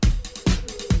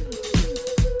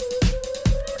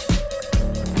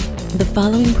The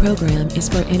following program is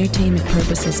for entertainment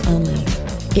purposes only.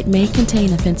 It may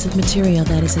contain offensive material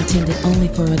that is intended only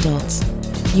for adults.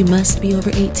 You must be over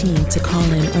 18 to call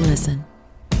in or listen.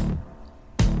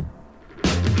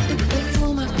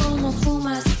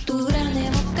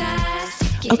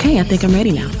 Okay, I think I'm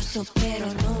ready now.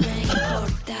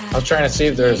 I was trying to see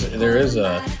if there is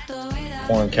a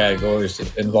porn categories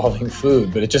involving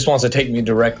food, but it just wants to take me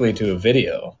directly to a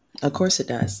video. Of course it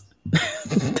does.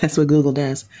 That's what Google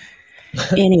does.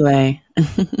 Anyway.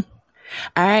 All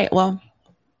right, well,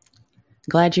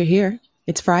 glad you're here.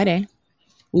 It's Friday.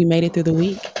 We made it through the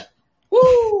week.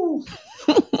 Woo!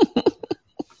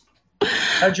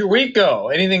 How'd your week go?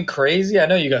 Anything crazy? I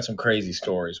know you got some crazy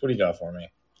stories. What do you got for me?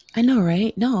 I know,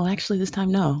 right? No, actually this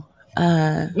time, no.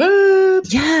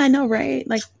 What? Yeah, I know, right?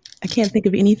 Like, I can't think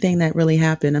of anything that really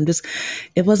happened.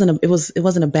 It wasn't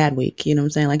a bad week. You know what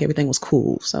I'm saying? Like, everything was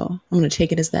cool. So I'm going to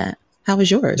take it as that. How was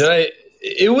yours?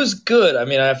 It was good. I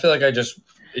mean, I feel like it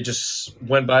just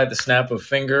went by at the snap of a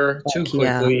finger too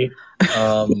quickly.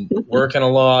 Yeah. Working a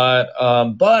lot.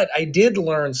 But I did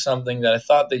learn something that I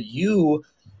thought that you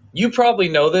probably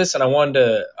know this, and I wanted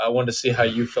to see how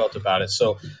you felt about it.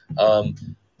 So,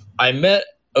 I met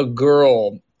a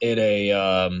girl at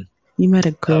a. You met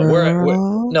a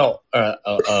girl?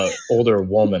 Older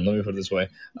woman. Let me put it this way.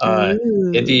 At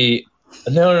the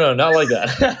no, not like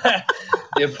that.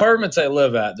 The apartments I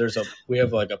live at, we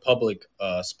have like a public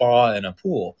spa and a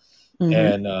pool,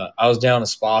 and I was down a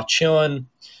spa chilling,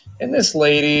 and this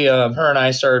lady, her and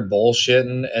I started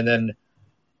bullshitting, and then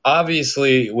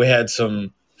obviously we had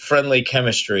some friendly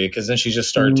chemistry because then she just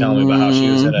started telling me about how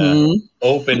she was in an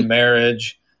open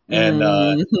marriage, and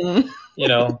you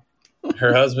know.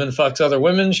 Her husband fucks other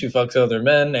women. She fucks other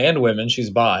men and women. She's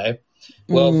bi.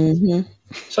 Well,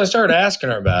 so I started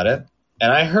asking her about it.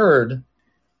 And I heard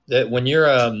that when you're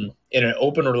in an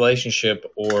open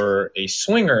relationship or a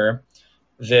swinger,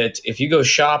 that if you go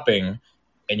shopping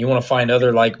and you want to find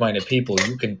other like-minded people,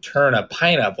 you can turn a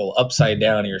pineapple upside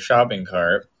down in your shopping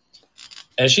cart.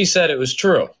 And she said it was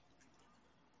true.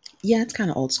 Yeah, it's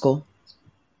kind of old school.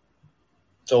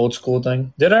 It's an old school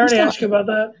thing. Did I already ask you about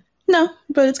that? No,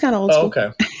 but it's kind of old school.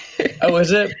 Okay. Oh,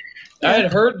 is it? Yeah. I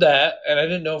had heard that, and I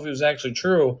didn't know if it was actually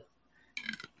true.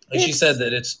 And she said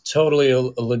that it's totally a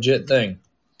legit thing.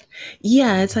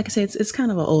 Yeah, it's like I say, it's kind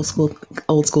of an old school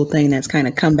thing that's kind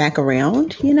of come back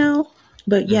around, you know.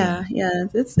 But yeah,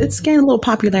 it's gained a little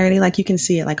popularity. Like you can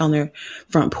see it like on their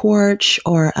front porch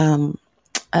or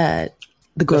the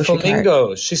grocery flamingos.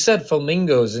 cart. She said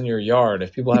flamingos in your yard.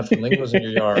 If people have flamingos in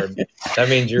your yard, that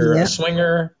means you're a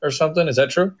swinger or something. Is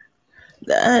that true?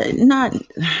 Not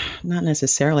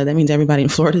necessarily. That means everybody in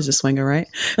Florida is a swinger, right?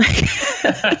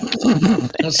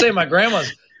 Let's say my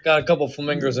grandma's got a couple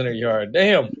flamingos in her yard.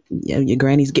 Damn. Yeah, your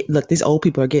granny's look. These old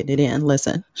people are getting it in.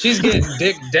 Listen, she's getting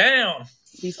dick down.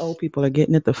 These old people are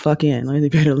getting it the fuck in. They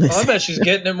better listen. I bet she's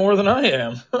getting it more than I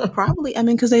am. Probably. I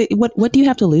mean, because what do you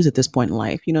have to lose at this point in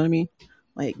life? You know what I mean?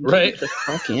 Like, right? Get the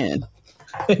fuck in.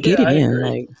 Get it in.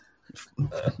 Like,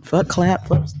 fuck clap,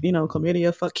 fuck,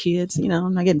 chlamydia, fuck kids.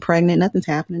 I'm not getting pregnant. Nothing's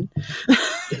happening.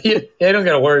 Yeah, I don't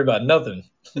got to worry about nothing.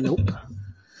 Nope.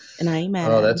 And I ain't mad.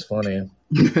 Oh, that's funny.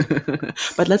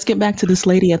 But let's get back to this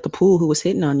lady at the pool who was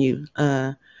hitting on you.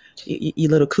 You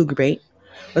little cougar bait.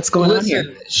 What's going on here?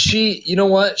 She, you know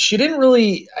what? She didn't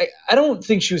really. I don't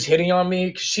think she was hitting on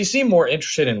me. She seemed more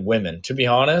interested in women, to be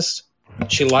honest.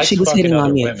 She was hitting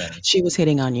on you. Women. She was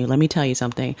hitting on you. Let me tell you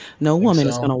something. No woman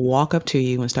is going to walk up to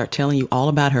you and start telling you all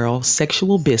about her own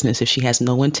sexual business if she has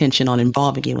no intention on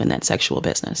involving you in that sexual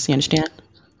business. You understand?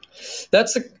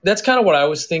 That's kind of what I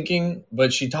was thinking,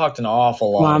 but she talked an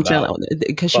awful lot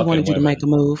because she wanted you to make a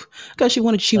move. Because she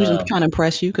was trying to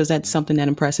impress you because that's something that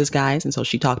impresses guys, and so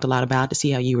she talked a lot about it to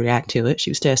see how you react to it.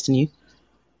 She was testing you.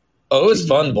 Oh, it was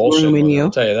fun bullshit. I'll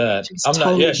tell you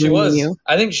that. She was. You.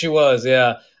 I think she was.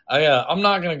 Yeah. I'm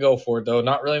not gonna go for it though.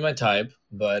 Not really my type.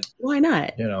 But why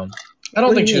not? I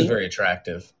don't think she was very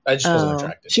attractive. I just wasn't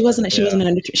attracted. She wasn't.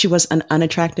 She was an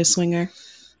unattractive swinger.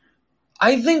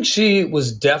 I think she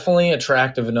was definitely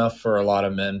attractive enough for a lot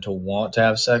of men to want to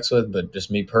have sex with, but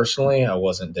just me personally, I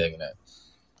wasn't digging it.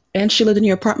 And she lived in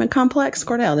your apartment complex,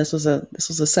 Cordell. This was a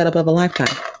setup of a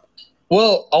lifetime.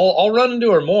 Well, I'll run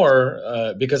into her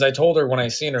more because I told her when I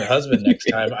seen her husband next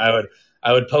time,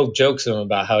 I would poke jokes at him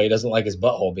about how he doesn't like his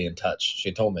butthole being touched.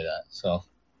 She told me that. So.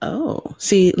 Oh,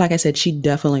 see, like I said, she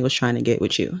definitely was trying to get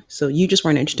with you. So you just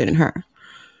weren't interested in her.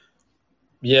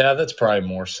 Yeah, that's probably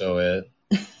more so it.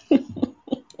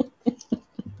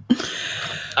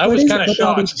 I was kind of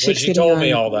shocked when she told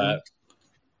me all that.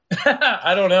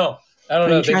 I don't know.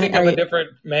 They think I'm a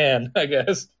different man, I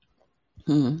guess.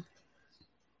 All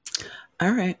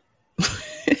right.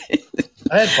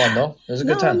 I had fun though. It was a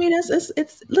good No, I time. mean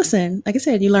it's listen, like I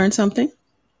said, you learn something.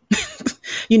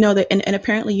 You know that, and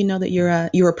apparently you know that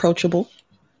you're approachable,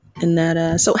 and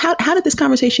that so how did this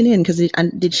conversation end? Because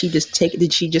did she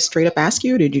just straight up ask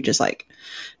you, or did you just like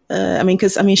I mean,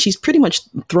 because I mean she's pretty much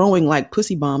throwing like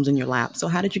pussy bombs in your lap. So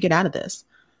how did you get out of this?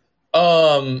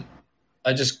 Um,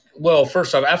 well,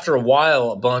 first off, after a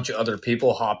while, a bunch of other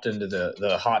people hopped into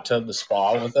the hot tub, the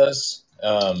spa with us.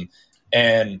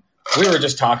 And we were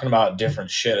just talking about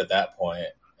different shit at that point.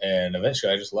 And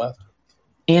eventually I just left.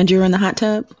 And you were in the hot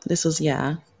tub. This was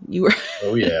you were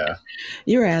Oh, yeah.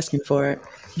 you were asking for it.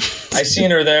 I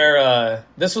seen her there.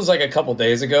 This was like a couple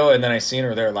days ago. And then I seen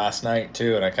her there last night,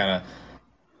 too. And I kind of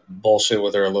bullshit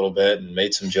with her a little bit and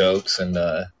made some jokes. And,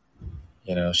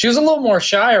 she was a little more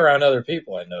shy around other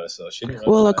people, I noticed, though. She didn't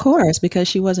really Well, of course, because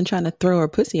she wasn't trying to throw her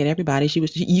pussy at everybody.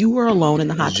 You were alone in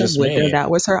the hot tub just with her. me. That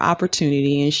was her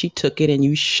opportunity, and she took it, and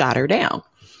you shot her down.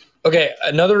 Okay,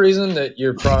 another reason that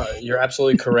you're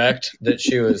absolutely correct that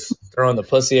she was throwing the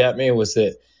pussy at me was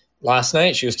that last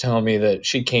night she was telling me that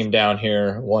she came down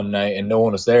here one night and no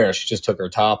one was there. She just took her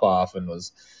top off and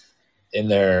was in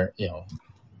there,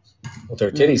 with her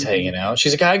titties hanging out.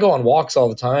 She's like, I go on walks all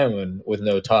the time and with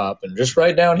no top and just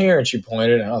right down here. And she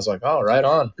pointed and I was like, oh, right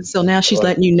on. So now she's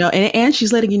letting you know, and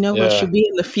she's letting you know what Yeah. she'll be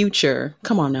in the future.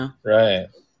 Come on now. Right.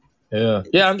 Yeah.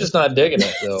 Yeah, I'm just not digging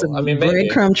it, though. It's a I mean, maybe.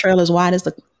 breadcrumb trail as wide as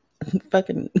the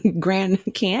fucking Grand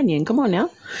Canyon. Come on now.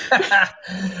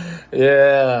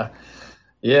 Yeah.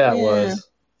 Yeah, it was.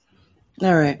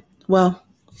 All right. Well,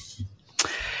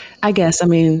 I guess. I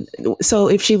mean, so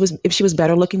if she was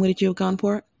better looking, would you have gone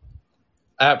for it?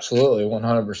 Absolutely,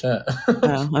 100%.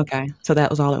 Oh, okay. So that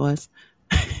was all it was.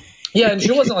 Yeah, and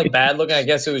she wasn't like bad looking. I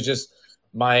guess it was just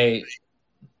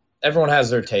everyone has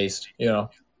their taste, Yeah,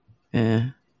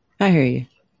 I hear you.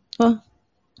 Well,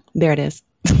 there it is.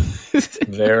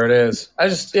 There it is.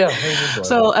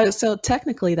 So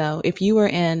technically though, if you were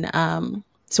in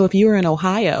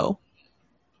Ohio,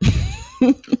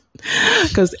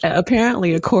 because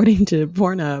apparently according to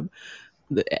Pornhub,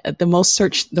 the most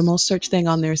searched thing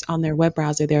on their web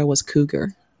browser there was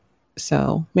cougar.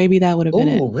 So maybe that would have been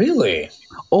it. Oh, really?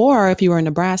 Or if you were in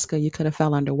Nebraska, you could have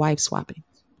fell under wife swapping.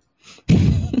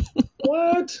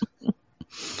 What?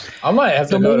 I might have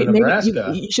to go to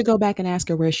Nebraska. You should go back and ask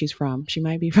her where she's from. She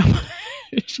might be from.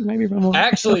 She might be from Ohio.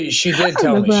 Actually, she did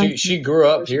tell me she grew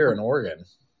up here in Oregon.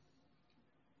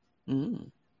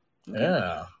 Okay.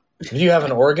 Yeah. Do you have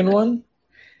an Oregon one?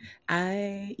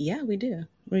 Yeah, we do.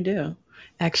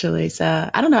 Actually, so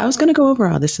I don't know. I was going to go over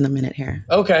all this in a minute here.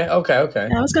 Okay. I was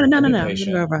going to I'm going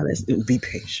to go over all this. Be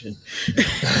patient.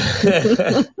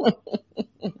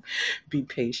 Be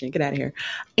patient. Get out of here.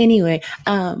 Anyway,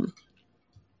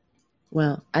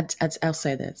 well, I'll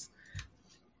say this.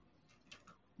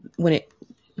 I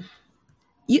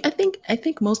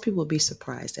think most people would be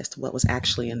surprised as to what was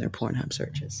actually in their Pornhub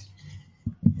searches.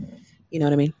 You know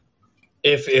what I mean?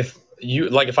 If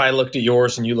I looked at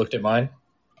yours and you looked at mine?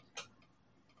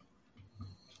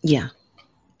 Yeah.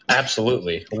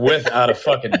 Absolutely. Without a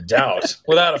fucking doubt.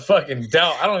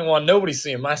 I don't even want nobody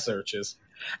seeing my searches.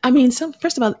 I mean, so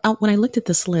first of all, when I looked at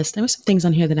this list, there were some things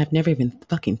on here that I've never even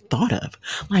fucking thought of.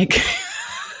 Like,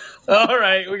 all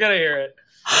right, we gotta hear it.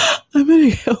 I'm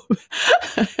gonna go.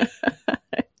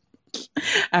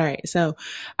 All right,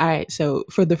 so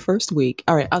for the first week,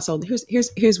 all right. Also,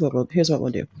 here's what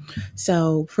we'll do.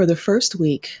 So for the first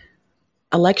week,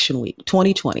 election week,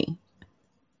 2020,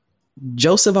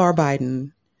 Joseph R.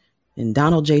 Biden and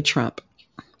Donald J. Trump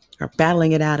are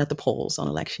battling it out at the polls on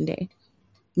election day.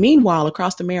 Meanwhile,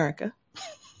 across America,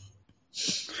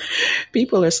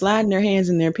 people are sliding their hands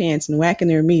in their pants and whacking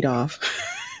their meat off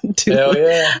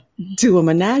to a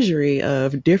menagerie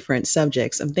of different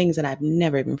subjects of things that I've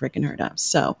never even freaking heard of.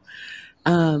 So,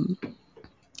 I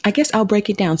guess I'll break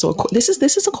it down. So this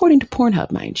is according to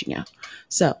Pornhub, mind you now.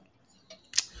 So,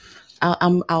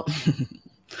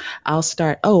 I'll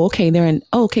start. Oh, okay.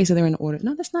 So they're in order.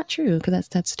 No, that's not true because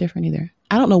that's different either.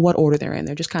 I don't know what order they're in.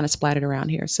 They're just kind of splattered around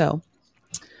here. So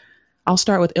I'll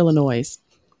start with Illinois.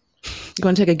 You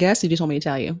want to take a guess? Or you just want me to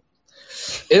tell you?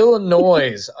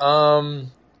 Illinois.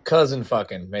 Cousin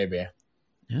fucking maybe.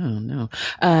 Oh no.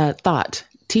 Thought.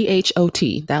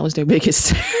 THOT. That was their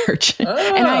biggest search. And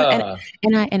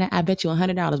I bet you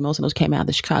 $100 most of those came out of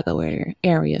the Chicago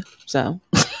area. So.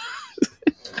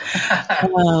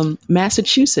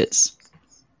 Massachusetts.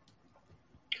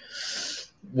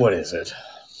 What is it?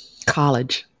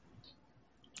 College.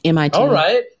 MIT. All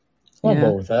right. I'm on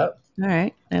board with that. All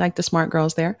right. I like the smart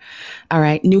girls there. All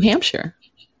right. New Hampshire.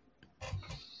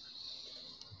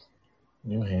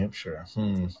 I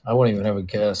wouldn't even have a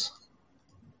guess.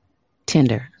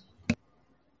 Tinder.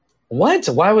 What?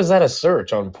 Why was that a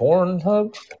search on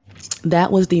Pornhub?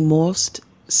 That was the most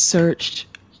searched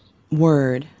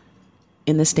word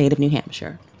in the state of New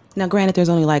Hampshire. Now, granted, there's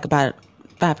only like about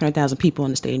 500,000 people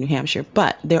in the state of New Hampshire,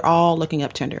 but they're all looking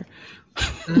up Tinder.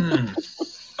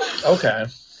 Okay.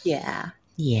 Yeah.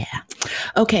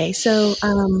 Okay, so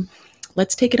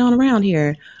let's take it on around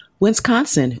here.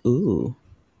 Wisconsin. Ooh,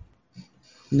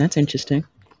 that's interesting.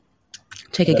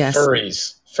 Take a guess.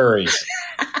 Furries.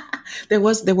 There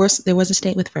was a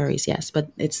state with furries, yes, but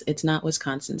it's not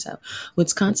Wisconsin. So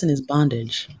Wisconsin is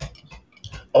bondage.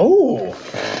 Oh,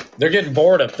 they're getting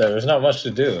bored up there. There's not much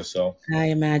to do. So I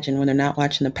imagine when they're not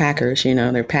watching the Packers,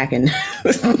 they're packing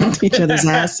each other's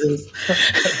asses.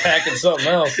 Packing something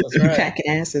else. That's right. Packing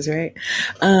asses, right?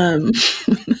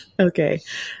 Okay.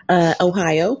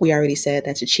 Ohio, we already said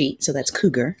that's a cheat, so that's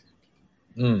cougar.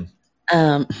 It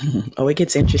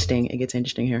gets interesting. It gets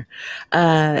interesting here.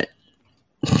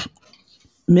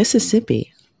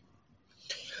 Mississippi.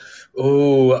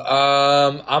 Ooh,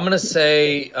 I'm gonna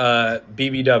say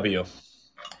BBW.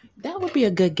 That would be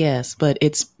a good guess, but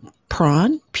it's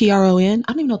prawn, P-R-O-N.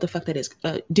 I don't even know what the fuck that is.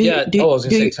 I was gonna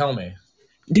say, tell me.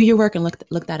 Do your work and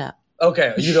look that up.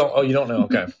 Okay, you don't. Oh, you don't know.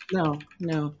 Okay.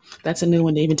 No, that's a new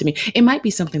one even to me. It might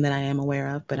be something that I am aware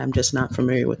of, but I'm just not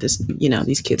familiar with this.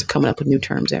 These kids are coming up with new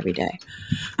terms every day.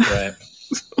 Right.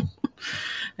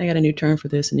 I got a new term for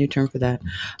this, a new term for that.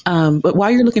 But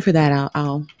while you're looking for that,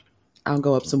 I'll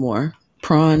go up some more.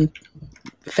 Prawn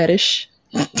fetish.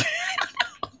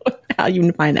 How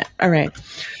you find that? All right.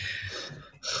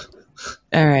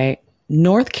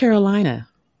 North Carolina.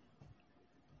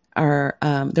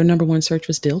 Their number one search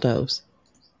was dildos.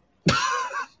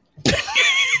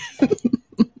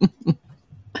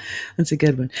 That's a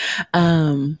good one.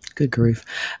 Good grief.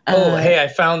 Hey, I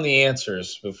found the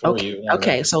answers before you.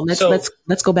 Okay, so let's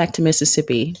go back to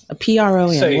Mississippi. A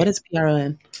P-R-O-N. What is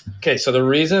P-R-O-N? Okay, so the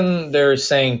reason they're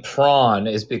saying prawn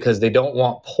is because they don't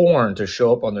want porn to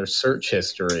show up on their search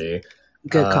history.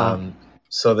 Good call.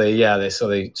 So they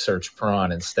search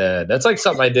prawn instead. That's like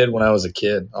something I did when I was a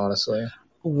kid, honestly.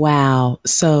 Wow.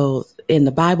 So in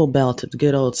the Bible Belt of the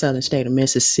good old southern state of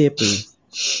Mississippi,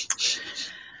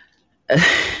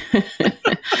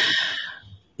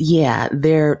 yeah,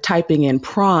 they're typing in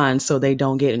prawn so they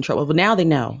don't get in trouble. But now they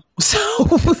know. So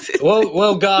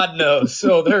well, God knows.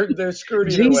 So they're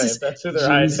screwed either way. If that's who they're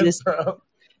hiding from.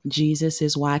 Jesus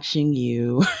is watching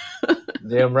you.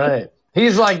 Damn right.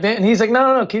 He's like,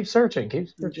 no, keep searching.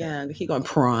 Yeah, keep going.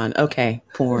 Prawn. Okay,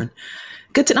 porn.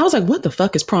 Good to know. I was like, what the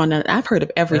fuck is prawn? Now, I've heard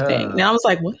of everything. Now I was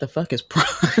like, what the fuck is prawn?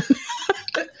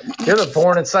 You're the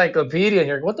porn encyclopedia, and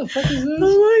you're like, what the fuck is this? I'm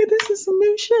like, this is some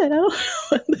new shit. I don't know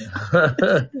what this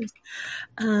is.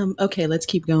 Okay, let's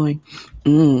keep going.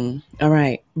 All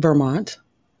right, Vermont.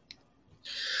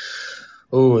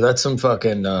 Ooh, that's some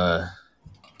fucking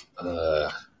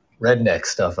redneck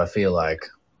stuff, I feel like.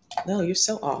 No, you're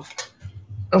so off.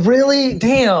 Really?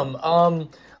 Damn. I'll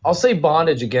say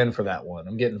bondage again for that one.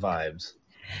 I'm getting vibes.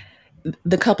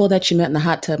 The couple that you met in the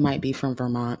hot tub might be from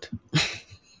Vermont.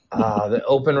 The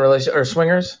open relation or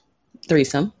swingers?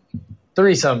 Threesome.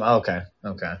 Okay.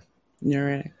 You're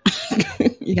right.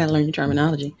 You got to learn your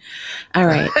terminology. All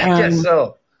right. I guess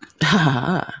so.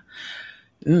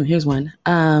 Here's one.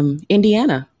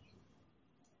 Indiana.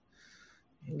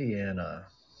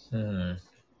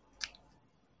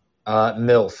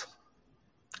 MILF.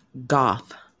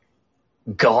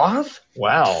 Goth.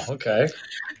 Wow. Okay.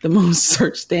 The most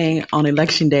searched thing on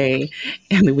election day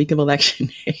and the week of election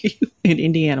day in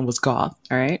Indiana was goth.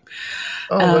 All right.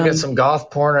 Oh, look at some goth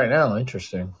porn right now.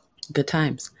 Interesting. Good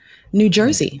times. New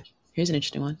Jersey. Here's an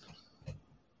interesting one.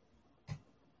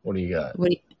 What do you got?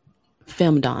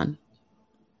 Femdom.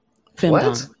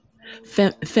 What?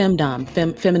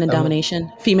 Femdom. Feminine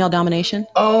domination. Female domination.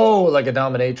 Oh, like a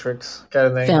dominatrix kind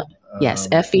of thing? Yes.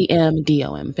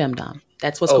 Femdom. Femdom.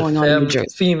 That's what's going on in New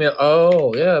Jersey. Female.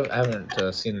 Oh, yeah. I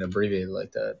haven't seen it abbreviated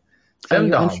like that.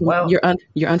 Femdom. Wow.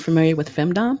 You're unfamiliar with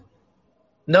femdom?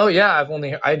 No, yeah.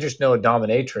 I just know a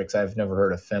dominatrix. I've never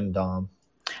heard of femdom.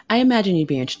 I imagine you'd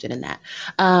be interested in that.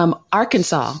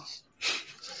 Arkansas.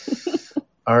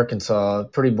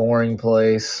 Pretty boring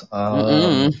place.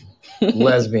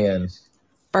 Lesbian.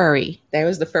 Furry. There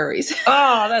was the furries.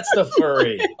 Oh, that's the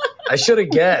furry. I should have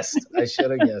guessed.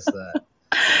 That.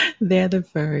 They're the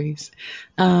furries.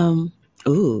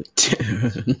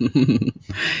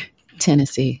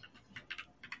 Tennessee.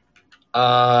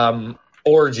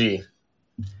 Orgy.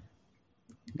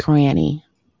 Granny.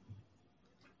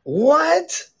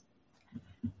 What?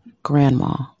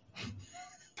 Grandma.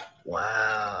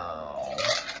 Wow.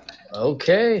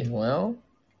 Okay, well.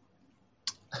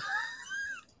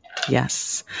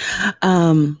 Yes.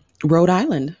 Rhode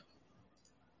Island.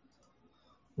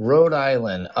 Rhode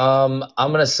Island. I'm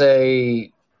gonna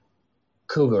say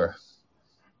cougar.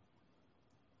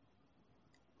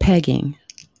 Pegging.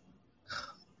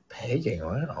 Pegging.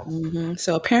 Wow. Mm-hmm.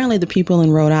 So apparently the people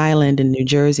in Rhode Island and New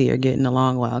Jersey are getting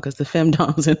along well because the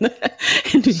femdoms in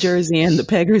New Jersey and the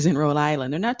peggers in Rhode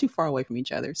Island, they're not too far away from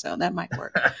each other. So that might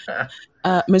work.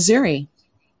 Missouri.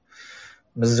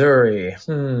 Missouri.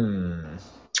 I'm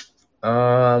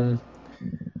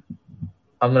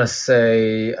gonna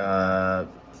say fuck.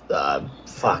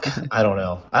 I don't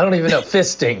know. I don't even know.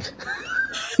 Fisting.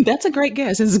 That's a great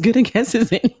guess. It's as good a guess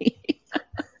as any.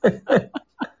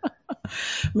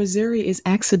 Missouri is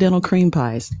accidental cream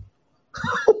pies.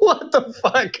 What the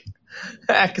fuck?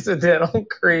 Accidental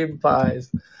cream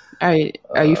pies. Are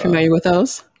you familiar with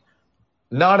those?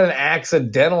 Not an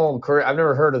accidental cream. I've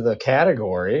never heard of the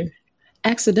category.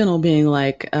 Accidental being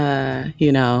like, oh,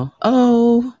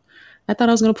 I thought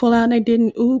I was going to pull out and I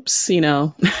didn't. Oops,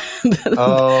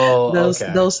 Oh,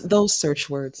 those search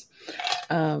words.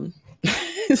 So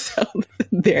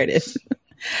there it is.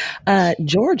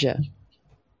 Georgia.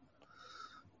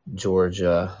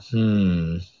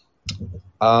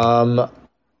 I'm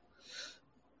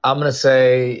gonna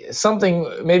say something,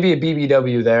 maybe a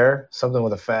BBW there, something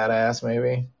with a fat ass,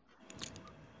 maybe.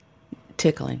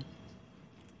 Tickling.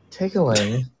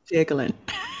 Tickling. Tickling.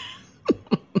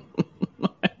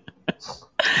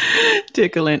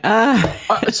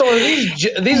 So are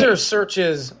these are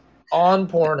searches on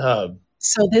Pornhub?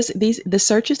 So the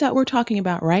searches that we're talking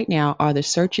about right now are the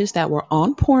searches that were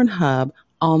on Pornhub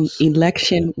on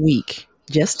election week,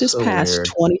 just this past weird.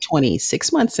 2020,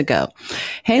 6 months ago.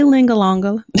 Hey,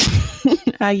 Lingalonga,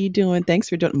 how you doing? Thanks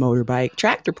for doing motorbike,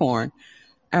 tractor porn.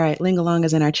 All right,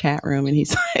 Lingalonga's in our chat room, and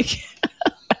he's like,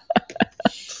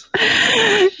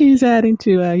 he's adding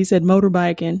to. He said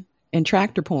motorbike and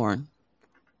tractor porn.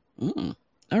 All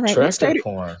right, what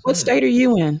state are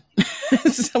you in?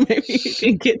 So maybe you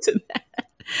can get to that.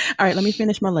 All right, let me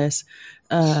finish my list.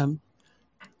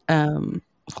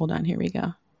 Hold on, here we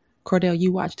go. Cordell,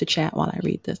 you watch the chat while I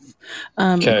read this.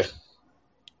 Okay.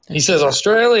 He says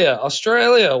Australia.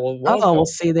 Well, welcome. Oh, we'll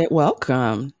see that.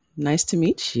 Welcome. Nice to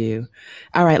meet you.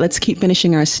 All right, let's keep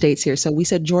finishing our states here. So we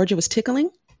said Georgia was tickling?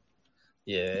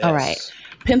 Yeah. All right.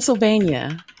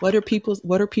 Pennsylvania. What are people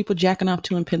jacking off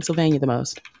to in Pennsylvania the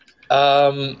most?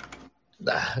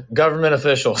 Government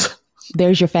officials.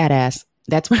 There's your fat ass.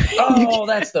 That's what. Oh,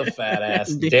 that's the fat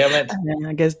ass. Damn it.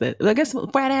 I guess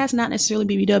fat ass, not necessarily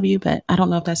BBW, but I don't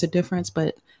know if that's a difference.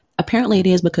 But apparently, it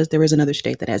is because there is another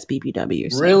state that has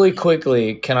BBW. So. Really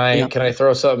quickly, can I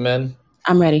throw something in?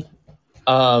 I'm ready.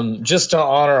 Just to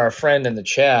honor our friend in the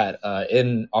chat,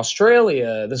 in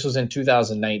Australia, this was in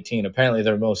 2019. Apparently,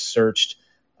 their most searched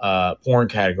porn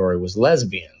category was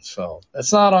lesbian. So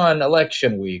that's not on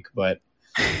election week, but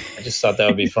I just thought that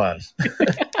would be fun.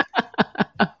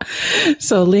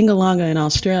 So Lingalonga in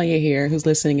Australia here, who's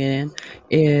listening in,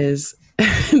 is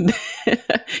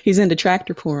he's into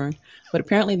tractor porn, but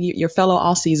apparently your fellow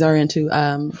Aussies are into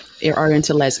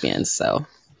lesbians. So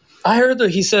I heard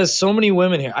that he says so many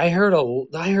women here. I heard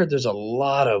there's a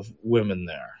lot of women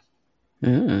there.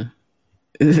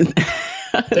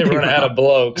 They run out of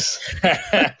blokes.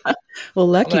 Well,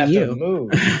 lucky you.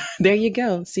 There you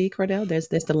go. See, Cordell, there's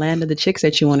the land of the chicks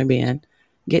that you want to be in.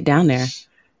 Get down there.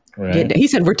 Right. He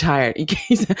said, we're tired.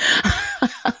 He said,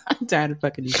 I'm tired of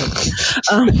fucking you.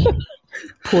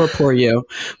 Poor you.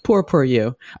 Poor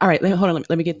you. All right, hold on.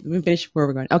 Let me finish where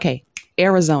we're going. Okay,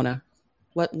 Arizona.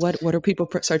 What are people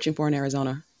searching for in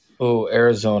Arizona? Oh,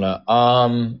 Arizona.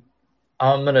 I'm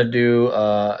gonna do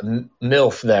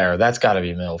MILF there. That's got to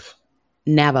be MILF.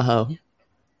 Navajo.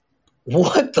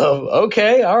 What the?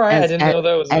 Okay, all right. I didn't know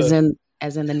that was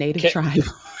as in the native tribe.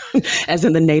 As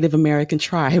in the Native American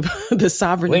tribe, the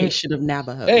sovereign nation of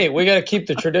Navajo. Hey, we got to keep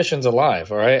the traditions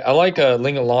alive, all right? I like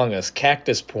Lingalonga's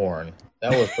cactus porn.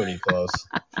 That was pretty close.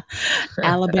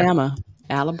 Alabama.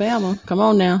 Come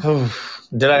on now.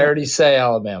 Did I already say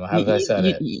Alabama? How did I say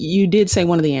it? You did say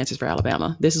one of the answers for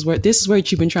Alabama. This is what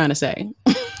you've been trying to say.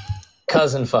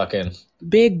 Cousin fucking.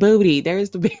 Big booty.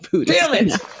 There's the big booty. Damn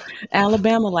it.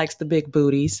 Alabama likes the big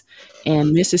booties,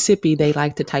 and Mississippi, they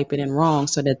like to type it in wrong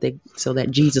so that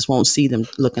Jesus won't see them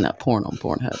looking up porn on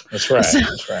Pornhub. That's right.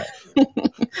 That's right.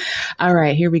 All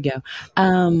right, here we go.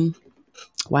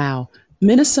 Wow,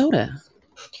 Minnesota.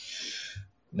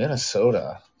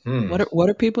 What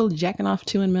are people jacking off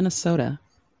to in Minnesota?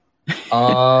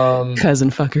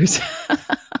 Cousin fuckers.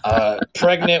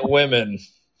 Pregnant women.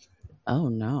 Oh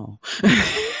no.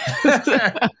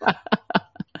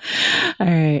 All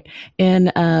right.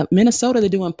 In Minnesota, they're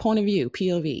doing point of view,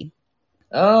 POV.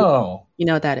 Oh, You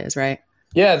know what that is, right?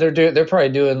 yeah. They're probably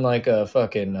doing like a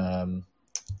fucking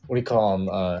what do you call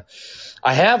them?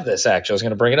 I have this actually. I was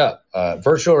going to bring it up.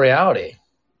 Virtual reality.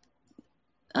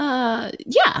 Yeah,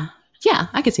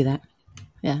 I can see that.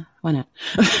 Yeah, why not?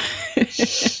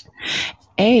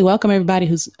 Hey, welcome everybody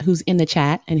who's in the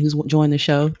chat and who's joined the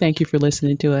show. Thank you for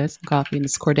listening to us. Coffee, and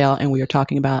this is Cordell, and we are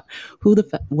talking about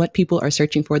what people are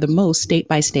searching for the most state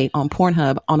by state on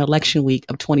Pornhub on election week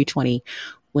of 2020,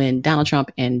 when Donald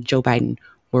Trump and Joe Biden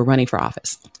were running for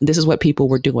office. This is what people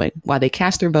were doing while they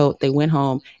cast their vote. They went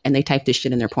home and they typed this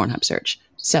shit in their Pornhub search.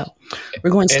 So we're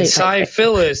going state. And Cy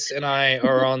Phyllis and I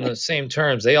are on the same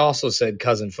terms. They also said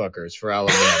cousin fuckers for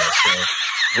Alabama.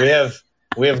 So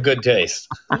we have good taste.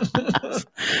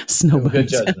 Snowboards. Good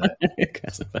judgment.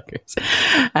 Cousin fuckers.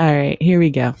 All right, here we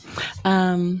go.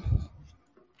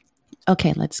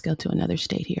 Okay, let's go to another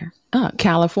state here.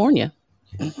 California.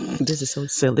 This is so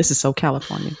silly. This is so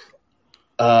California.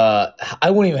 I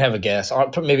wouldn't even have a guess.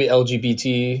 Maybe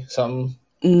LGBT something.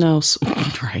 No,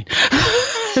 right.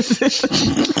 It's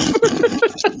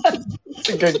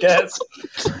a good guess.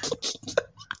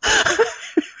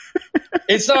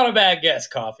 It's not a bad guess,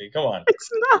 Coffee. Come on.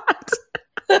 It's not.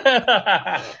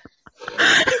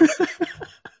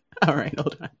 All right,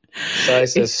 hold on. So I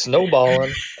says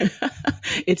snowballing.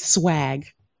 It's swag.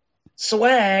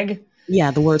 Swag.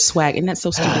 Yeah, the word swag. Isn't that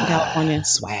so stupid, California?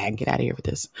 Swag. Get out of here with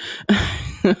this.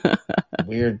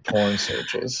 Weird porn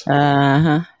searches.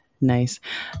 Uh-huh. Nice.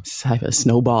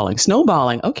 Snowballing.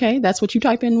 Snowballing. Okay, that's what you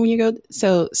type in when you go.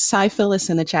 So Cy Phyllis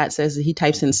in the chat says that he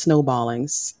types in snowballing.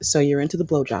 So you're into the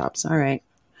blowjobs. All right.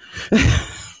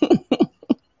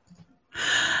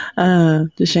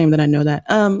 It's a shame that I know that.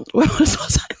 What was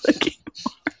I looking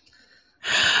for?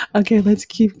 Okay, let's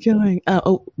keep going.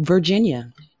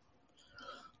 Virginia.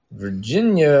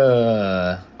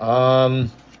 Virginia.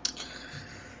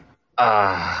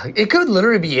 It could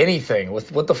literally be anything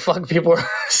with what the fuck people are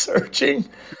searching.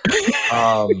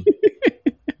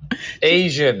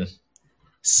 Asian.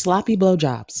 Sloppy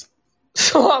blowjobs.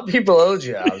 Sloppy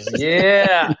blowjobs.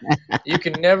 Yeah. You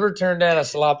can never turn down a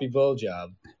sloppy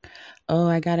blowjob. Oh,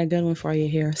 I got a good one for you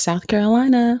here. South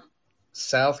Carolina.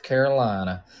 South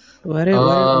Carolina. What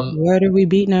are we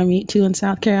beating our meat to in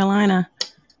South Carolina?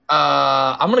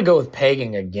 I'm going to go with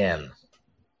pegging again.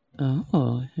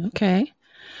 Oh, okay.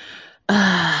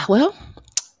 Well,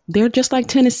 they're just like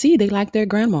Tennessee. They like their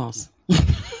grandmas.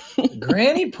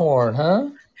 Granny porn, huh?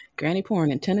 Granny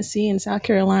porn in Tennessee and South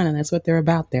Carolina. That's what they're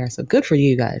about there. So good for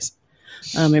you guys.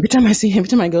 Every time I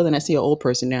go, then I see an old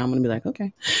person now. I'm gonna be like,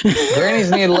 okay.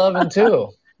 Grannies need loving too.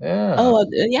 Yeah. Oh,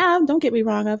 yeah. Don't get me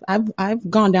wrong. I've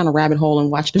gone down a rabbit hole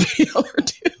and watched a video or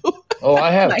two. Oh,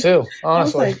 I have too.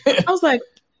 Honestly, I was like,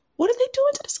 what are they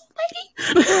doing to this old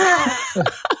lady?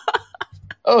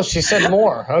 Oh, she said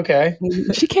more. Okay.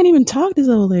 She can't even talk, this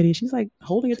old lady. She's like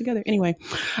holding it together. Anyway,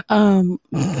 where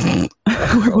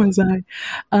was I?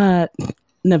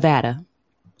 Nevada.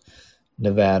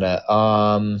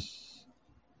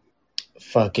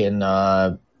 Fucking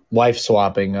wife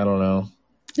swapping. I don't know.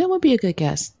 That would be a good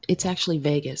guess. It's actually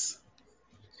Vegas.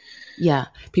 Yeah,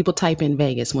 people type in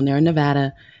Vegas when they're in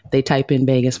Nevada. They type in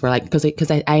Vegas for like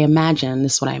because I imagine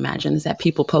this is what I imagine is that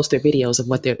people post their videos of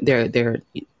what their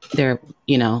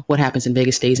what happens in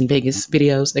Vegas stays in Vegas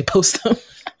videos. They post them,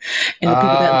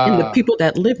 and the people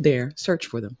that live there search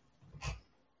for them.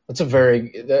 That's a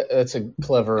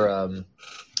clever.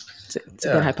 It's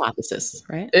a good hypothesis,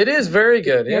 right? It is very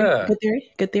good. Yeah.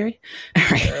 Good theory. All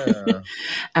right. Yeah.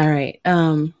 All right.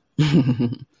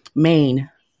 Maine.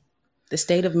 The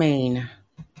state of Maine.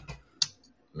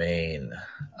 Maine.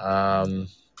 Amputee.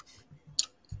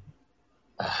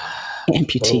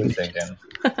 What are we thinking?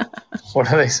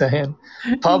 What are they saying?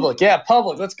 Public. Yeah,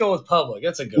 public. Let's go with public.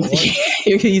 That's a good one.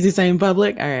 He's saying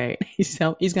public? All right. He's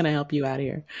going to help you out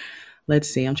here. Let's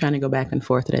see. I'm trying to go back and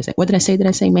forth. What did I say? Did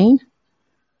I say Maine?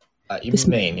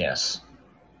 Maine, yes.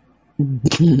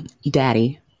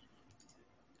 Daddy.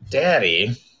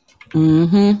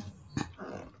 Mm-hmm.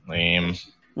 Lame.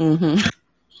 Mm-hmm.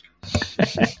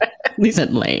 He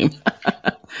said lame.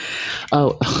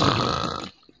 Oh,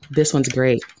 this one's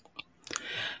great.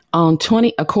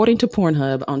 According to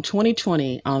Pornhub, on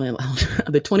 2020, on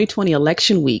the 2020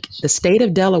 election week, the state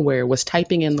of Delaware was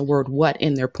typing in the word "what"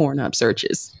 in their Pornhub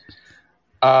searches.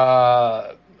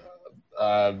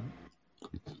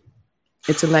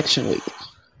 It's election week.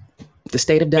 The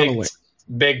state of Delaware.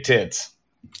 Big tits.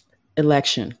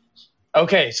 Election.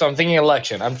 Okay, so I'm thinking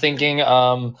election. I'm thinking.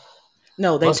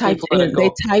 No, they typed in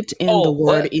the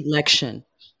word election.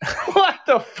 What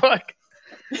the fuck?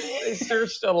 They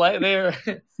searched they're like,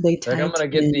 I'm gonna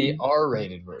get the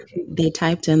R-rated version. They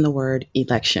typed in the word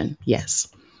election. Yes,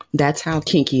 that's how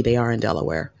kinky they are in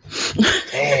Delaware.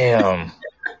 Damn.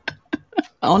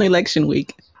 On election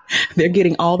week, they're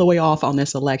getting all the way off on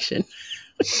this election.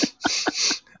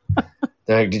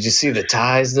 Did you see the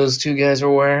ties those two guys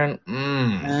were wearing?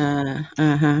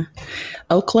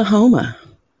 Oklahoma.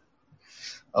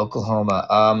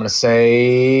 I'm gonna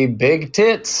say big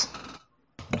tits.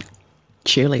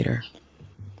 Cheerleader.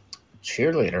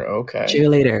 Okay.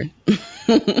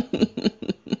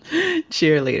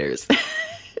 Cheerleaders.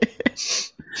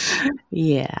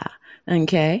 Yeah.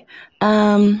 Okay.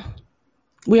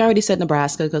 We already said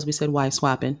Nebraska because we said wife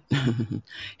swapping.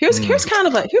 Here's kind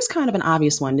of an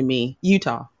obvious one to me.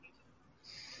 Utah.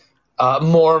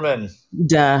 Mormon.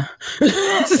 Duh.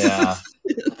 Yeah.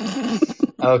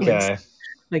 Okay.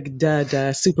 Like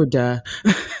duh, super duh.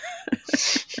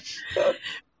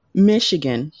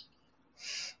 Michigan.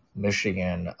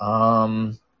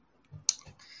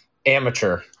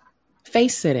 Amateur.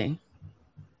 Face sitting.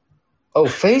 Oh,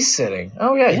 face sitting.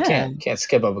 Oh yeah, you can't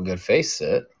skip up a good face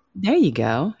sit. There you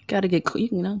go. Got to get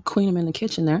queen them in the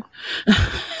kitchen there.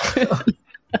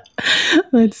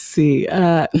 Let's see.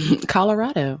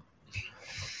 Colorado.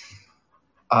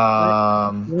 What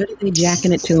are they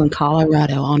jacking it to in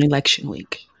Colorado on election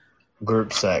week?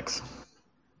 Group sex.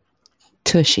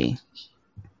 Tushy.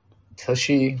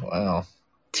 Wow.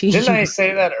 Didn't I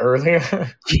say that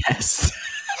earlier? Yes.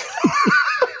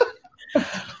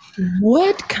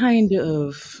 What kind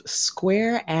of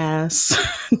square ass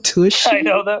tushy? I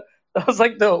know that was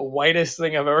like the whitest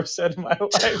thing I've ever said in my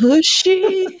life.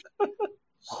 Tushy? These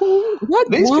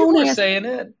people are saying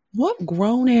it. What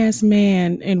grown ass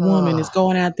man and woman is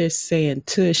going out there saying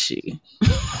tushy?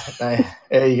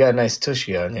 Yeah, you got a nice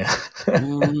tushy on you.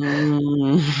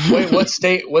 Wait, what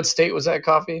state was that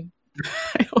coffee?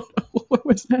 I don't know. What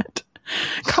was that?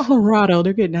 Colorado.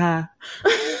 They're getting high.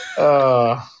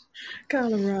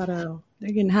 Colorado.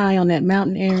 They're getting high on that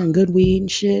mountain air and good weed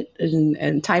and shit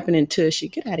and typing in tushy.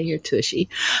 Get out of here, tushy.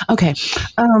 Okay.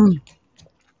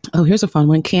 Here's a fun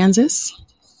one. Kansas,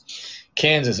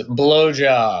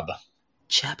 blowjob.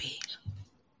 Chubby.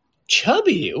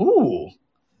 Ooh.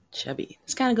 Chubby.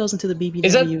 This kind of goes into the BBW.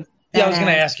 Is that, I was going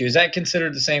to ask you, is that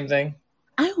considered the same thing?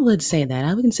 I would say that.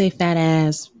 I wouldn't say fat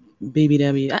ass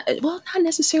BBW. Well, not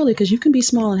necessarily, because you can be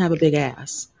small and have a big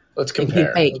ass. Let's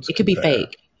compare. It could be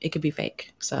fake. It could be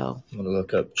fake. So I'm going to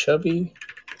look up chubby.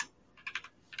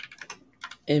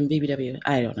 And BBW,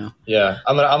 I don't know. Yeah,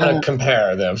 I'm gonna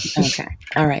compare them. Okay.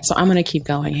 All right. So I'm going to keep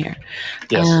going here.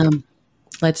 Yes.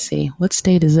 Let's see. What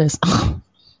state is this?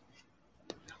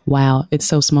 Wow. It's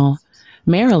so small.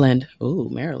 Maryland. Ooh,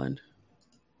 Maryland.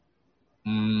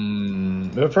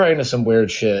 We're probably into some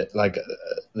weird shit like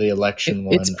the election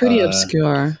one. It's pretty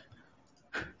obscure.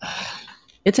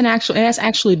 It has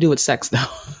actually to do with sex though.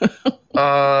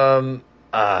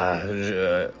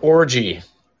 Orgy.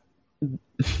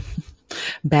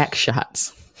 Back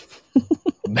shots.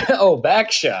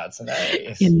 Back shots.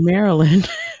 Nice. In Maryland,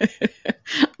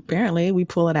 apparently we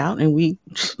pull it out and we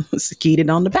skeet it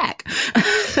on the back.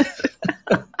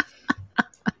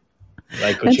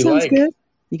 Like what you like. Good.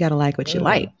 You gotta like what you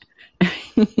like. I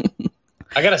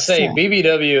gotta say,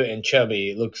 BBW and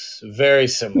chubby looks very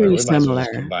similar. Very similar.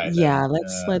 Yeah,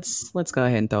 let's go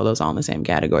ahead and throw those all in the same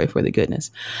category for the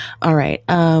goodness. All right.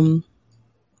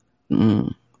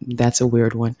 That's a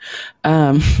weird one.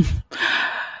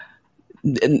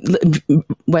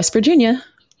 West Virginia.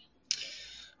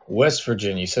 West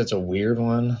Virginia. You said it's a weird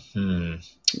one? No,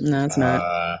 it's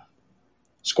not.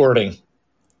 Squirting.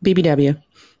 BBW.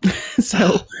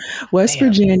 So West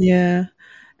Virginia,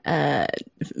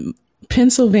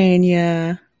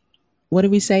 Pennsylvania, what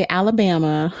did we say?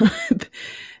 Alabama.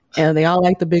 And they all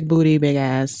like the big booty, big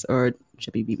ass, or it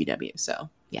should be BBW. So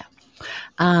yeah.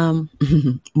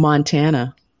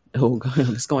 Montana. Oh,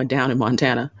 it's going down in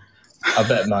Montana. I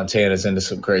bet Montana's into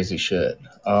some crazy shit.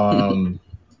 God,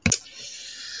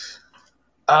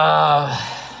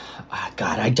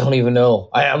 I don't even know.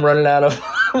 I'm running out of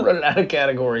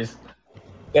categories.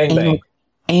 Gangbang.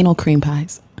 Anal cream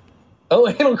pies. Oh,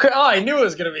 anal cream. Oh, I knew it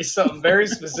was going to be something very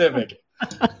specific.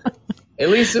 At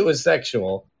least it was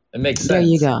sexual. It makes sense. There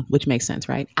you go, which makes sense,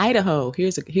 right? Idaho.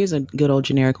 Here's a good old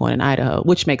generic one in Idaho,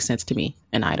 which makes sense to me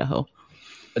in Idaho.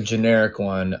 A generic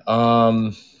one.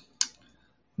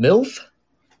 MILF?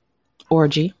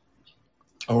 Orgy.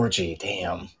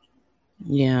 Damn.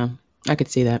 Yeah, I could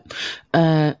see that.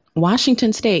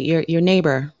 Washington State, your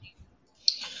neighbor.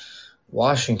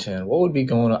 Washington. What would be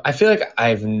going on? I feel like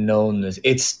I've known this.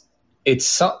 It's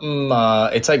something.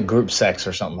 It's like group sex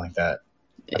or something like that.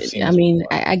 I've seen I this mean,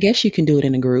 before. I guess you can do it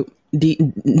in a group.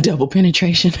 Double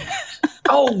penetration.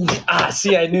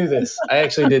 See, I knew this. I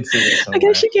actually did see this somewhere. I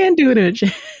guess you can do it in a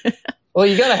gym. Well,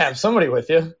 you got to have somebody with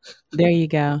you. There you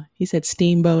go. He said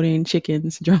steamboating,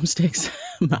 chickens, drumsticks,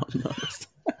 mountain lions.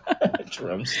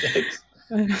 Drumsticks.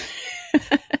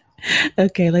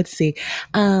 Okay, let's see.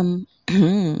 How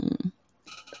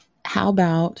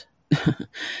about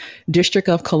District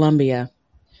of Columbia?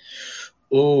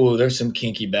 Oh, there's some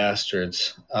kinky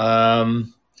bastards.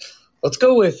 Let's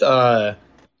go with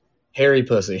hairy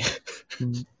pussy.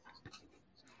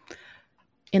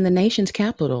 In the nation's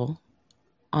capital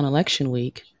on election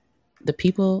week, the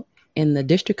people in the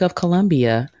District of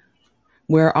Columbia,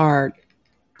 where our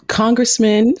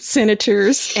congressmen,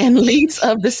 senators, and leads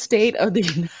of the state of the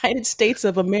United States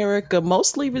of America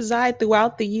mostly reside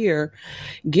throughout the year,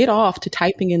 get off to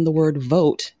typing in the word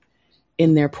vote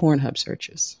in their Pornhub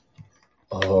searches.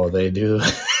 Oh, they do.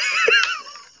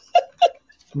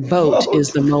 Vote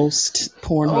is the most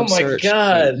Pornhub search. Oh my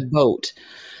God.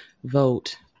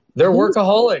 Vote. They're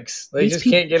workaholics. They just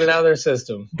can't get it out of their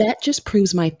system. That just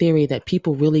proves my theory that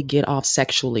people really get off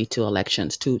sexually to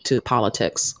elections, to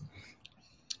politics.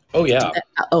 Oh yeah.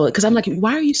 Because I'm like,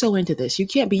 why are you so into this? You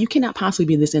cannot possibly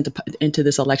be this into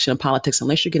this election of politics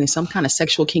unless you're getting some kind of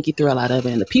sexual kinky thrill out of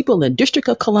it. And the people in District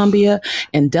of Columbia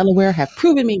and Delaware have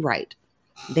proven me right.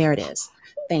 There it is.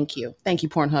 Thank you,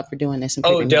 Pornhub, for doing this.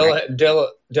 And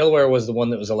Delaware was the one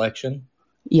that was election.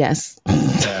 Yes.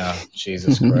 Yeah.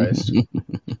 Jesus Christ.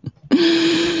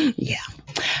 Yeah.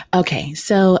 Okay.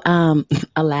 So,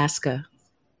 Alaska.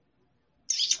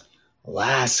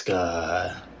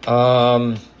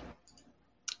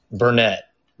 Brunette,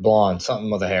 blonde,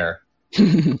 something with a hair.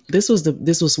 This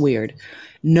was weird.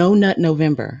 No Nut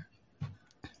November.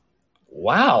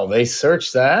 Wow, they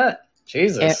searched that.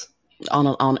 Jesus.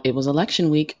 It was election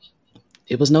week.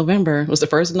 It was November. It was the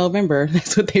 1st of November.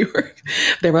 That's what they were.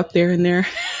 They're up there in there.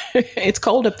 It's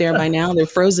cold up there by now. They're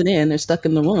frozen in. They're stuck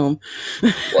in the room.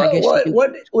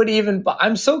 What would even?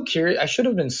 I'm so curious. I should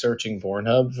have been searching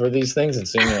Pornhub for these things and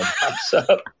seeing what pops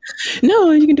up.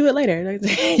 No, you can do it later.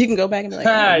 You can go back and be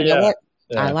like, you know what?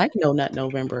 Yeah. I like No Nut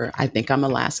November. I think I'm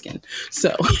Alaskan.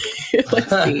 So let's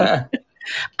see.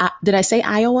 Did I say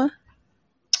Iowa?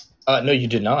 No, you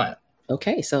did not.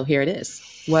 Okay, so here it is.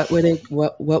 What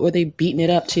were they beating it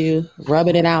up to,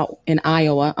 rubbing it out in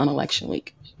Iowa on election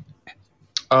week?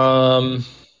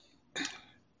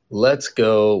 Let's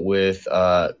go with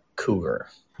cougar.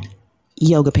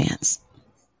 Yoga pants.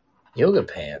 Yoga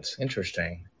pants.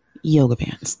 Interesting. Yoga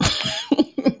pants.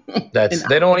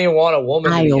 They don't even want a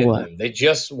woman to hit them. They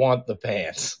just want the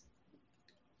pants.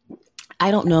 I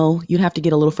don't know. You'd have to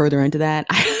get a little further into that.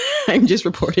 I'm just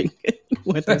reporting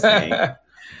what they're saying.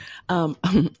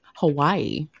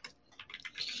 Hawaii,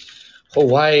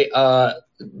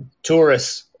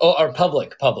 tourists. Or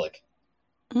public.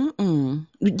 You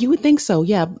would think so,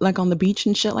 yeah, like on the beach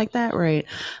and shit like that, right?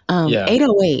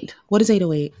 808. What is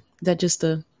 808? Is that just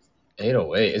a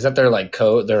 808? Is that their like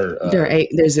code? Their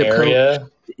zip area?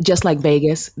 Code, just like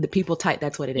Vegas. The people type.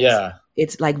 That's what it is. Yeah,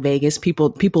 it's like Vegas.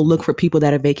 People look for people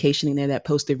that are vacationing there that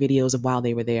post their videos of while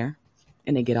they were there,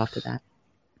 and they get off to that.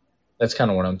 That's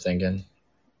kind of what I'm thinking.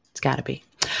 It's got to be.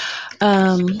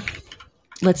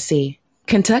 Let's see.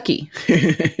 Kentucky.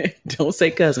 Don't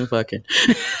say cousin fucking.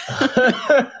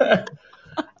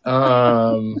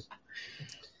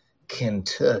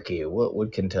 Kentucky. What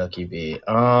would Kentucky be?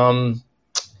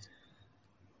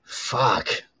 Fuck.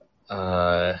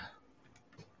 I'm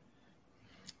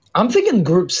thinking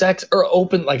group sex or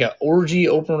open, like an orgy,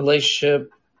 open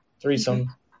relationship,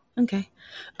 threesome. Okay.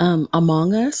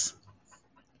 Among Us.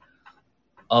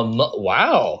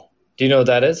 Wow. Do you know what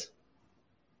that is?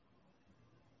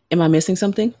 Am I missing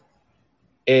something?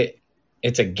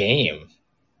 It's a game.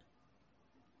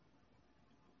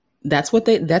 That's what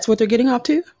they're getting off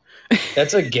to?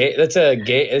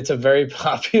 It's a very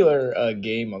popular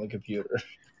game on the computer.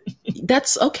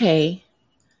 That's okay.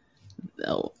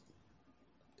 Oh.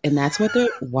 And that's what they're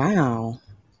wow.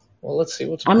 Well, let's see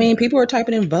what's. I mean, people are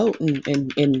typing in vote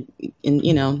and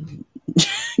you know,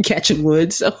 catching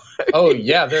wood. So. Oh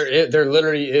yeah, there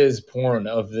literally is porn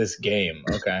of this game.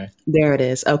 Okay. There it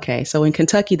is. Okay, so in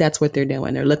Kentucky, that's what they're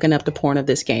doing. They're looking up the porn of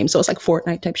this game. So it's like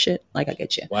Fortnite type shit. Like I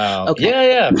get you. Wow.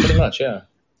 Okay. Yeah, pretty much. Yeah.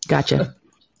 Gotcha.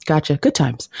 Good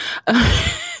times.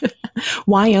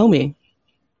 Wyoming.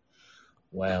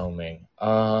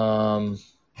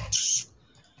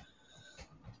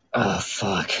 Oh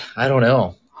fuck. I don't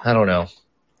know.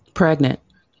 Pregnant.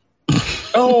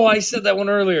 Oh, I said that one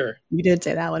earlier. You did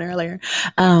say that one earlier.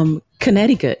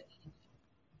 Connecticut.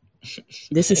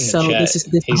 This is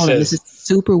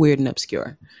super weird and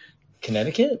obscure.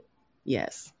 Connecticut?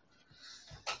 Yes.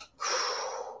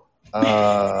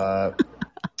 I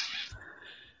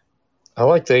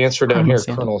like the answer down here,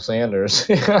 Colonel Sanders.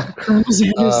 Colonel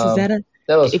Sanders, is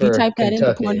that was if you type that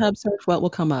Kentucky. into Pornhub search, what will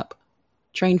come up?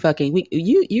 Train fucking.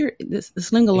 You're this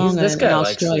Lingalonga This guy in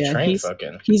likes Australia. the train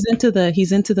fucking. He's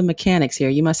into the mechanics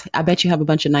here. I bet you have a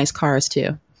bunch of nice cars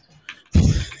too.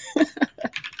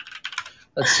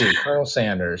 Let's see, Colonel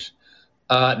Sanders.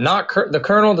 The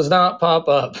Colonel does not pop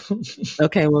up.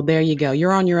 Okay, well there you go.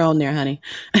 You're on your own there, honey.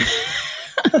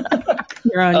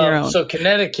 You're on your own. So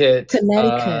Connecticut.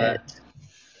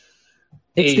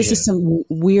 This is some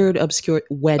weird, obscure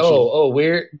wedgie. Oh,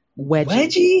 weird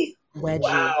wedgie.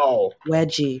 Wow.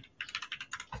 Wedgie.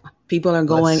 People are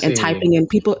going and typing in.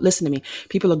 People, listen to me.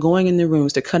 People are going in their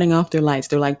rooms. They're cutting off their lights.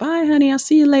 They're like, "Bye, honey. I'll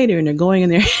see you later." And they're going in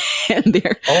there, and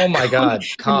they're oh my god,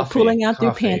 coffee, pulling out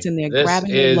their pants and they're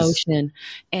grabbing their lotion.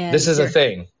 And this is a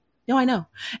thing. No, I know.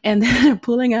 And then they're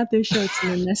pulling out their shirts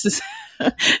and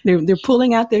they're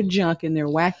pulling out their junk and they're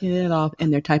whacking it off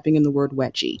and they're typing in the word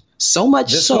wedgie. So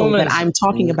much so that I'm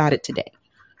talking about it today.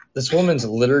 This woman's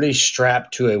literally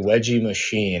strapped to a wedgie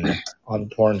machine on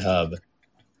Pornhub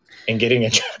and getting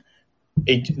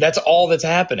that's all that's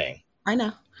happening. I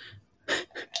know.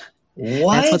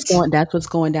 What? That's what's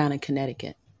going down in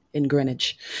Connecticut, in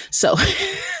Greenwich. So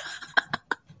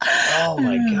oh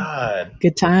my god.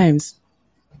 Good times.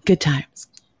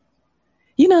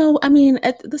 You know, I mean,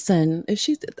 listen,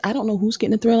 I don't know who's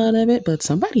getting a thrill out of it, but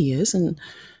somebody is, and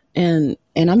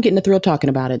I'm getting a thrill talking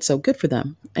about it. So good for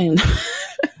them. And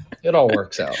it all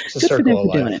works out. It's a good circle for them of for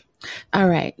life. doing it. All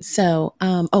right. So,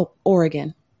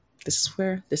 Oregon. This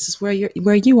is where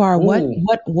you are. Ooh.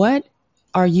 What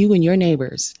are you and your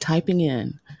neighbors typing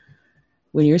in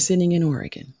when you're sitting in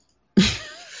Oregon?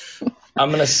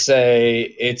 I'm gonna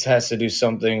say it has to do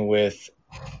something with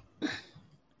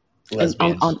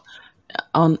lesbians.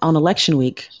 On election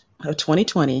week of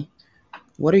 2020,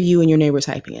 what are you and your neighbors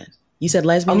typing in? You said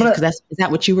lesbians because is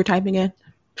that what you were typing in?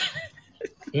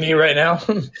 Me right now?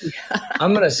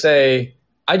 I'm gonna say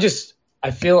I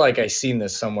feel like I've seen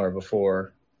this somewhere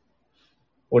before.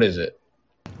 What is it?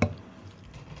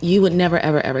 You would never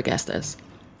ever ever guess this.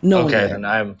 No. Okay, then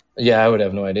I would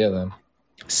have no idea then.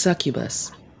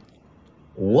 Succubus.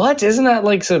 What? Isn't that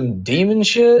like some demon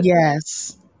shit?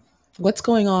 Yes. What's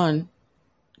going on,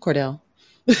 Cordell?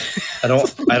 I don't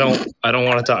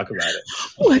want to talk about it.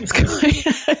 What's going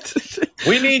on?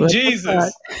 We need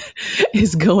Jesus.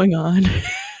 Is going on.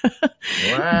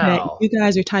 Wow. You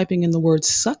guys are typing in the word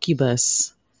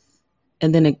succubus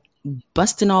and then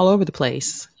busting all over the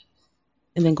place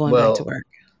and then going back to work.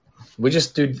 We do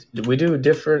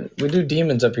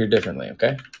demons up here differently,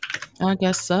 okay? I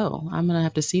guess so. I'm going to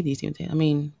have to see these things. I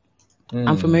mean,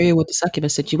 I'm familiar with the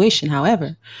succubus situation.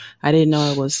 However, I didn't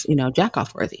know it was, jack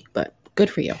off worthy, but good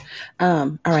for you.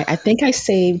 All right. I think I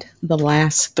saved the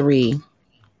last three.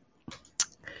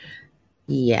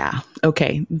 Yeah.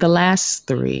 Okay. The last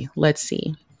three. Let's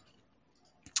see.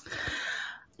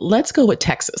 Let's go with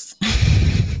Texas.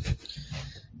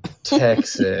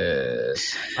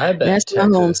 Texas. I bet that's Texas.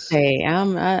 My home state.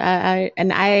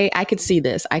 I could see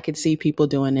this. I could see people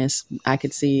doing this. I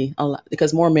could see a lot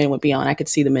because more men would be on. I could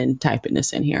see the men typing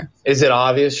this in here. Is it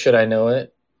obvious? Should I know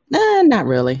it? Not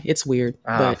really. It's weird.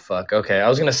 Fuck. Okay. I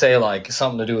was gonna say like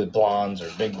something to do with blondes or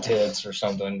big tits or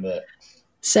something, but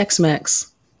Sex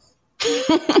Mex.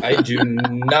 I do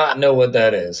not know what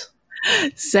that is.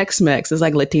 Sex Mex is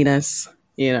like Latinas,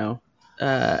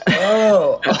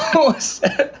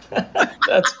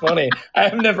 That's funny. I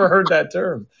have never heard that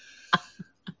term.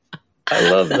 I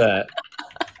love that.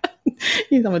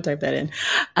 I'm gonna type that in.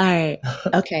 All right.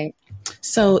 Okay.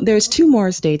 So there's two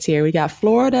more states here. We got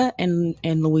Florida and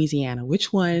Louisiana.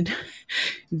 Which one?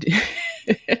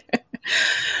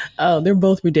 Oh, they're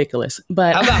both ridiculous.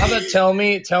 But how about tell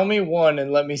me one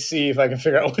and let me see if I can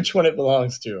figure out which one it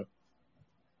belongs to.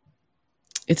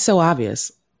 It's so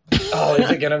obvious. Oh,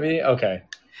 is it gonna be? Okay.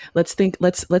 Let's think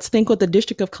what the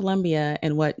District of Columbia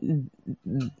and what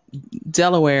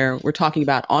Delaware were talking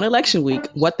about on election week,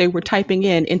 what they were typing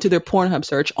into their Pornhub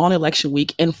search on election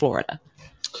week in Florida.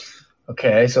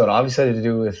 Okay, so it obviously had to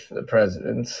do with the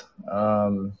presidents.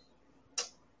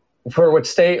 For what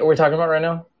state are we talking about right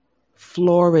now?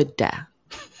 Florida.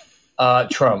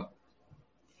 Trump.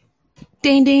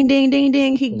 Ding, ding, ding, ding,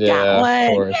 ding. He got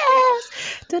one. Yes.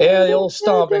 Yeah, the old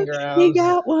stomping grounds. He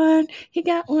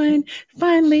got one.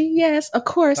 Finally, yes, of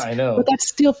course. I know. But that's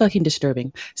still fucking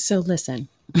disturbing. So listen.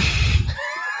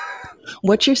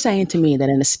 What you're saying to me that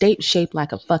in a state shaped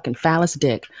like a fucking phallus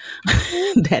dick,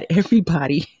 that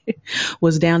everybody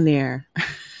was down there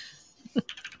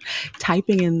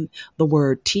typing in the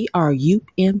word Trump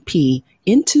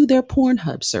into their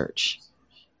Pornhub search.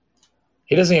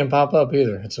 He doesn't even pop up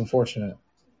either. It's unfortunate.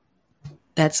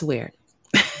 That's weird.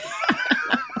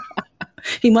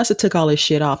 He must have took all his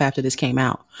shit off after this came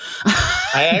out.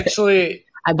 I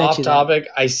bet off topic,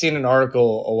 I seen an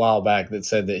article a while back that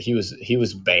said that he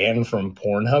was banned from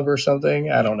Pornhub or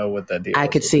something. I don't know what that deal I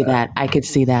could see that. I could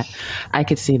see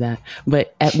that.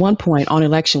 But at one point on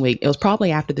election week, it was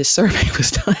probably after this survey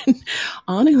was done,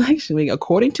 on election week,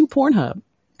 according to Pornhub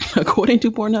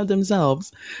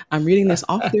themselves, I'm reading this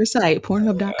off their site,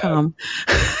 pornhub.com,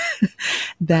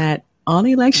 that on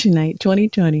election night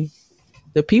 2020,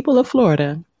 the people of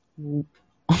Florida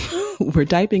were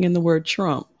typing in the word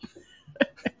Trump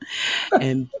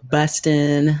and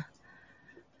busting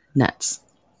nuts.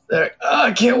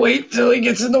 I can't wait till he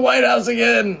gets in the White House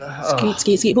again.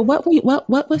 Skeet. But what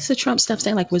was the Trump stuff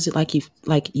saying? Like, was it like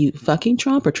you fucking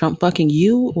Trump or Trump fucking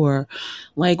you, or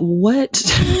like what?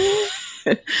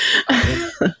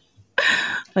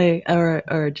 Like,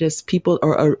 or just people,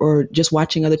 or just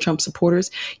watching other Trump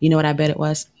supporters. You know what I bet it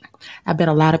was? I bet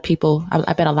a lot of people,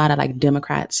 I bet a lot of like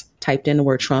Democrats typed in the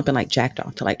word Trump and like jacked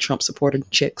off to like Trump supported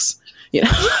chicks, you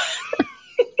know,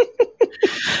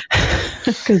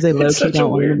 because they low-key don't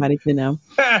want anybody to know.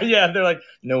 Yeah, they're like,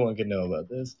 no one can know about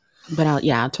this. But I'll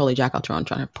totally jack off trying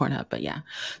to Pornhub. But yeah,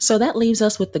 so that leaves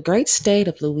us with the great state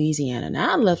of Louisiana.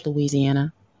 Now I love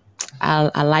Louisiana.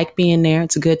 I like being there.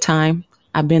 It's a good time.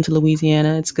 I've been to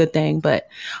Louisiana. It's a good thing. But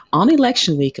on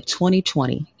election week of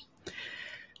 2020,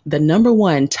 the number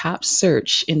one top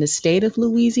search in the state of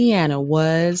Louisiana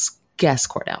was, guess,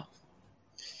 Cordell.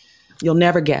 You'll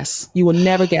never guess. You will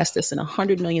never guess this in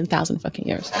 100 million thousand fucking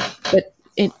years. But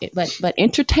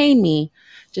entertain me.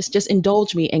 Just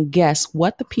indulge me and guess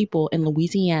what the people in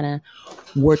Louisiana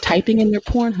were typing in their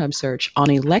Pornhub search on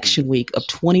election week of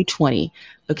 2020.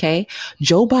 Okay.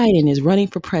 Joe Biden is running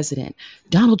for president.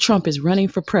 Donald Trump is running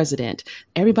for president.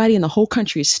 Everybody in the whole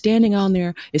country is standing on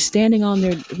their and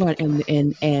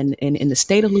in the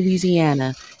state of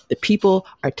Louisiana, the people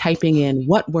are typing in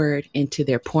what word into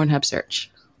their Pornhub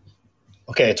search?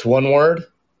 Okay. It's one word.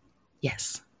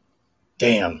 Yes.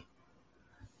 Damn.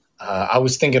 I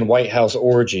was thinking White House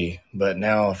orgy, but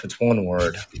now if it's one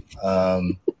word, I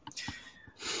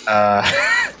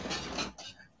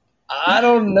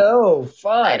don't know.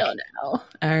 Fuck. I don't know.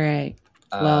 All right.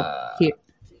 Well,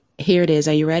 here it is.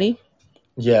 Are you ready?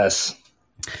 Yes.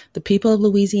 The people of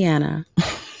Louisiana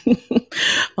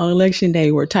on election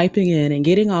day were typing in and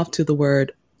getting off to the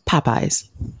word Popeyes.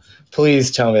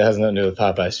 Please tell me it has nothing to do with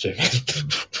Popeyes chicken.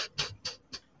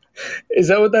 Is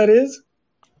that what that is?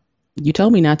 You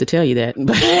told me not to tell you that.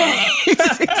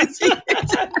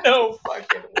 No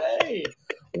fucking way.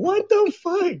 What the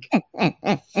fuck?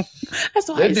 That's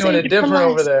why they're doing it different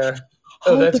over there.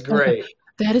 Oh, that's great.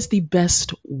 That is the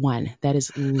best one. That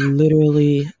is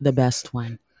literally the best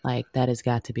one. Like, that has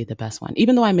got to be the best one.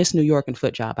 Even though I miss New York and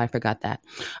foot job, I forgot that.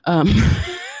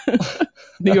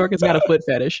 New York has got a foot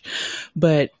fetish.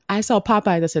 But I saw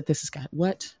Popeyes. I said, this has got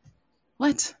what?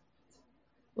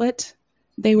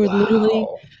 They were literally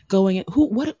going in.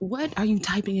 What are you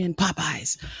typing in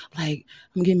Popeyes? Like,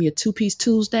 I'm giving me a 2-piece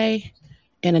Tuesday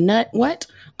and a nut. What?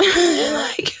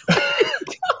 Like,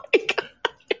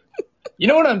 you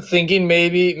know what I'm thinking?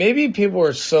 Maybe people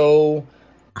are so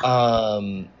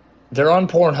they're on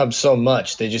Pornhub so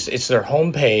much it's their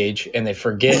homepage and they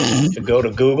forget to go to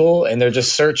Google and they're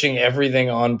just searching everything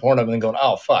on Pornhub and then going,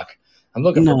 oh fuck, I'm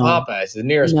looking for Popeyes, the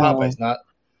nearest Popeyes, not.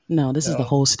 No, this is the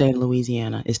whole state of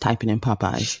Louisiana is typing in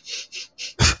Popeyes.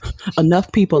 Enough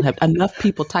people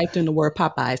typed in the word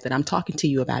Popeyes that I'm talking to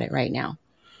you about it right now.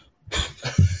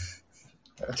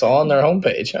 It's all on their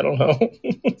homepage. I don't know.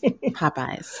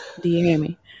 Popeyes. Do you hear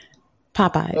me?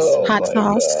 Popeyes. Oh, hot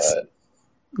sauce,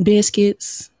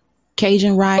 biscuits,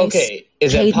 Cajun rice. Okay,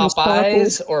 is it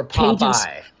Popeyes or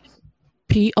Popeye?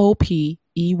 Popeyes.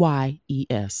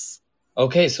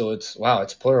 Okay, so it's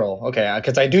plural. Okay,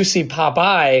 because I do see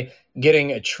Popeye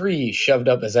getting a tree shoved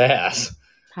up his ass.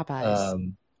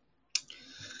 Popeyes.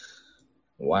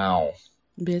 Wow.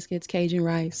 Biscuits, Cajun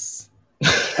rice,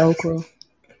 okra.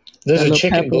 There's a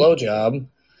chicken blowjob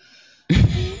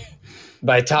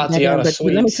by Tatiana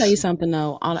Sweets. Let me tell you something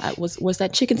though. Was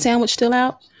that chicken sandwich still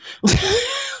out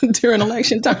during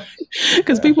election time?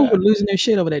 Because people were losing their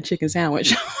shit over that chicken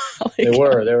sandwich. Like, they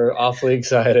were awfully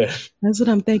excited. That's what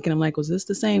I'm thinking. I'm like, was this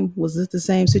the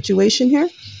same situation here?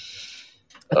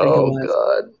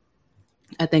 God.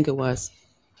 I think it was.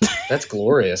 That's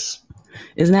glorious.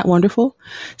 Isn't that wonderful?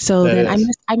 So that then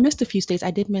I missed a few states.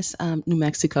 I did miss New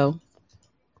Mexico,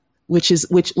 which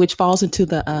falls into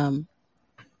the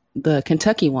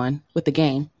Kentucky one with the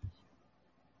game.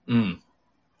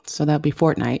 So that'd be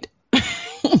Fortnite.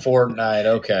 Fortnite,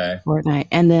 okay. Fortnite.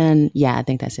 And then, yeah, I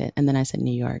think that's it. And then I said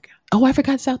New York. Oh, I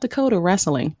forgot South Dakota,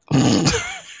 wrestling.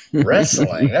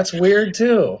 Wrestling? That's weird,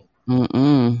 too.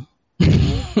 Mm-mm.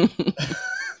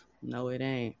 No, it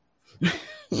ain't.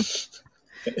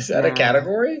 Is that a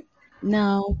category?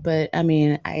 No, but I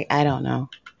mean, I don't know.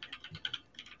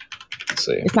 Let's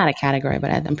see. It's not a category,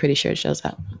 but I'm pretty sure it shows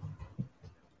up.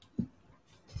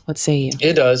 What say you?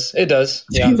 It does.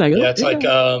 Yeah, like, yeah. It's like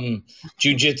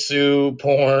jujitsu,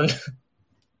 porn.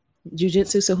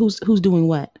 Jiu-jitsu. So who's doing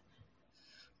what?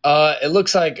 It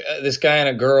looks like this guy and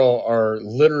a girl are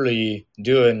literally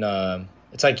doing.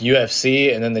 It's like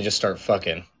UFC, and then they just start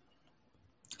fucking.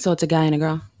 So it's a guy and a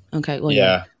girl. Okay. Well,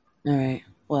 yeah. All right.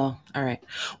 Well, all right.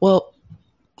 Well,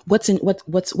 what's in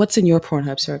your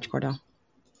Pornhub search, Cordell?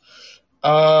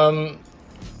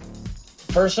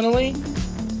 Personally.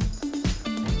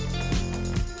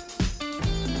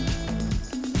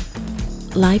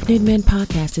 Live Nude Men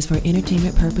podcast is for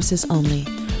entertainment purposes only.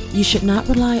 You should not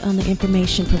rely on the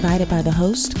information provided by the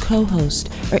host, co-host,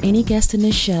 or any guest in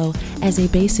this show as a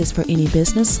basis for any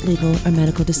business, legal, or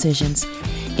medical decisions.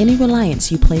 Any reliance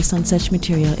you place on such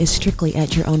material is strictly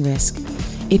at your own risk.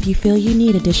 If you feel you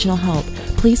need additional help,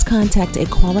 please contact a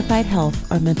qualified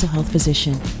health or mental health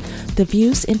physician. The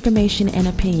views, information, and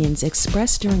opinions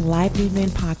expressed during Live Nude Men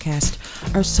podcast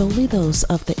are solely those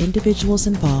of the individuals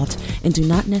involved and do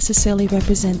not necessarily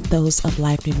represent those of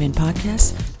Live Nude Men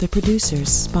podcast, the producers,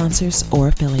 sponsors, or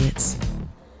affiliates.